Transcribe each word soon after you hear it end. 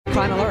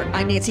Crime Alert.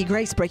 I'm Nancy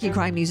Grace. Breaking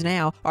crime news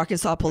now.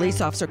 Arkansas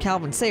police officer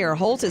Calvin Sayre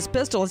holds his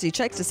pistol as he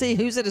checks to see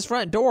who's at his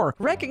front door.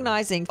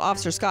 Recognizing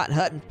Officer Scott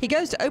Hutton, he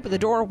goes to open the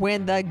door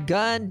when the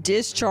gun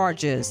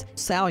discharges.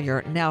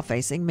 Salyer now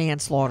facing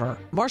manslaughter.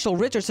 Marshall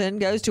Richardson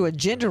goes to a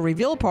gender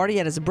reveal party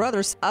at his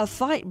brother's. A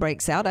fight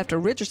breaks out after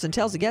Richardson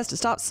tells the guests to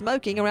stop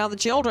smoking around the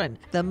children.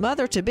 The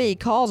mother-to-be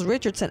calls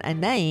Richardson a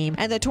name,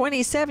 and the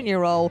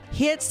 27-year-old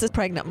hits the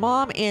pregnant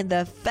mom in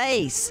the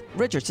face.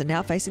 Richardson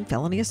now facing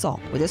felony assault.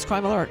 With this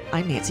Crime Alert,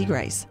 I'm Nancy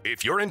Grace.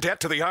 If you're in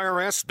debt to the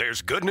IRS,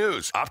 there's good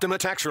news. Optima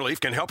Tax Relief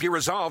can help you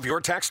resolve your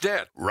tax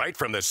debt right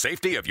from the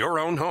safety of your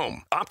own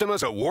home.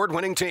 Optima's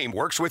award-winning team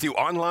works with you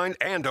online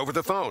and over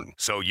the phone,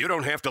 so you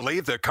don't have to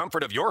leave the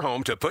comfort of your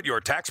home to put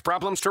your tax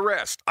problems to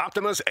rest.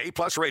 Optima's A+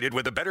 rated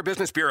with the Better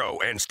Business Bureau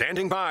and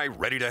standing by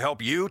ready to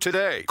help you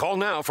today. Call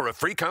now for a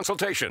free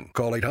consultation.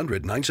 Call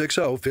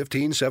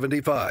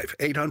 800-960-1575.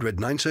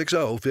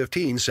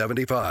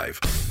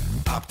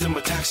 800-960-1575.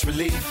 Optima Tax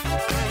Relief.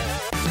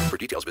 For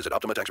details, visit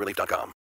OptimaTaxRelief.com.